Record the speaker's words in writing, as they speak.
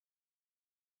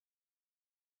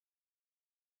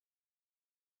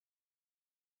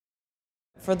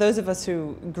For those of us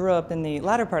who grew up in the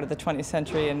latter part of the 20th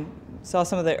century and saw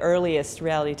some of the earliest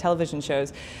reality television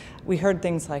shows, we heard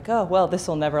things like, oh, well, this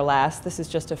will never last, this is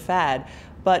just a fad.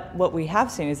 But what we have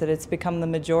seen is that it's become the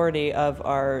majority of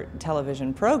our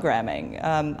television programming.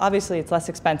 Obviously, it's less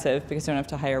expensive because you don't have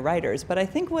to hire writers, but I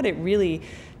think what it really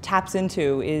taps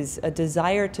into is a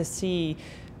desire to see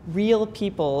real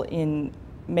people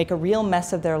make a real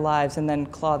mess of their lives and then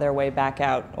claw their way back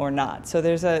out or not. So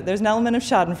there's an element of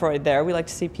Schadenfreude there. We like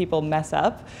to see people mess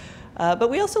up,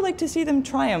 but we also like to see them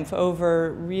triumph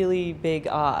over really big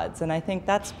odds. And I think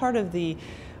that's part of the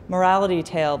morality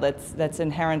tale that's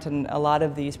inherent in a lot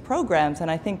of these programs,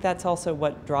 and I think that's also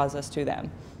what draws us to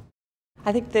them.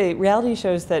 I think the reality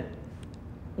shows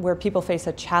where people face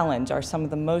a challenge are some of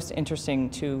the most interesting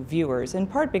to viewers, in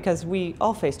part because we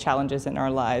all face challenges in our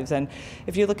lives. And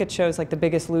if you look at shows like The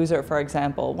Biggest Loser, for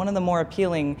example, one of the more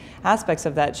appealing aspects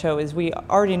of that show is we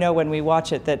already know when we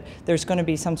watch it that there's going to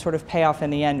be some sort of payoff in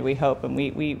the end, we hope, and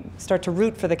we start to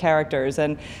root for the characters.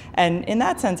 And in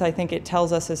that sense, I think it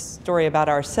tells us a story about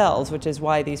ourselves, which is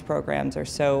why these programs are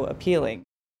so appealing.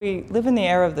 We live in the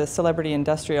era of the celebrity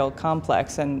industrial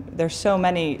complex, and there's so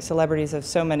many celebrities of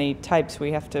so many types,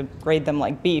 we have to grade them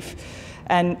like beef.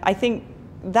 And I think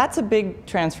that's a big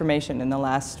transformation in the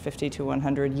last 50 to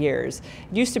 100 years.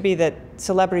 It used to be that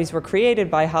celebrities were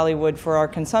created by Hollywood for our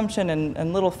consumption,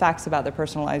 and little facts about their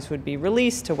personal lives would be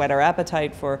released to whet our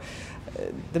appetite for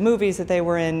the movies that they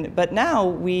were in. But now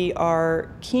we are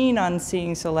keen on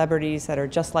seeing celebrities that are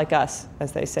just like us,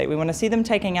 as they say. We want to see them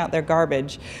taking out their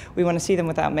garbage. We want to see them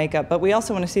without makeup, but we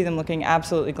also want to see them looking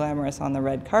absolutely glamorous on the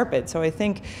red carpet. So I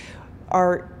think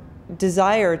our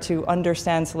desire to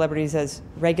understand celebrities as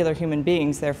regular human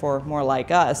beings, therefore more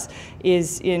like us,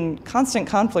 is in constant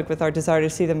conflict with our desire to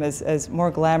see them as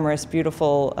more glamorous,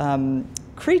 beautiful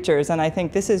creatures. And I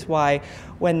think this is why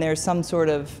when there's some sort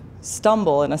of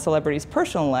stumble in a celebrity's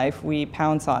personal life, we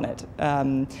pounce on it,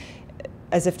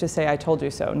 as if to say, I told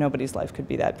you so. Nobody's life could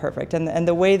be that perfect. And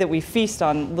the way that we feast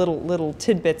on little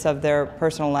tidbits of their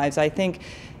personal lives, I think,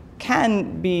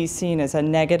 can be seen as a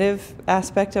negative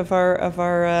aspect of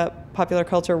our popular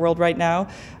culture world right now.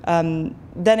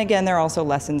 Then again, there are also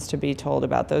lessons to be told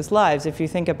about those lives. If you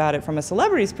think about it from a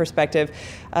celebrity's perspective,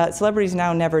 celebrities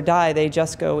now never die, they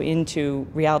just go into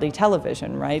reality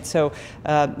television, right? So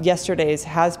yesterday's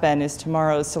has-been is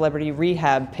tomorrow's celebrity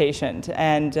rehab patient,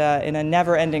 and in a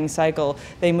never-ending cycle,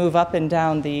 they move up and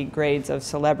down the grades of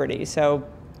celebrity. So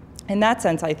in that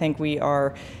sense, I think we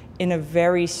are in a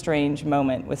very strange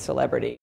moment with celebrity.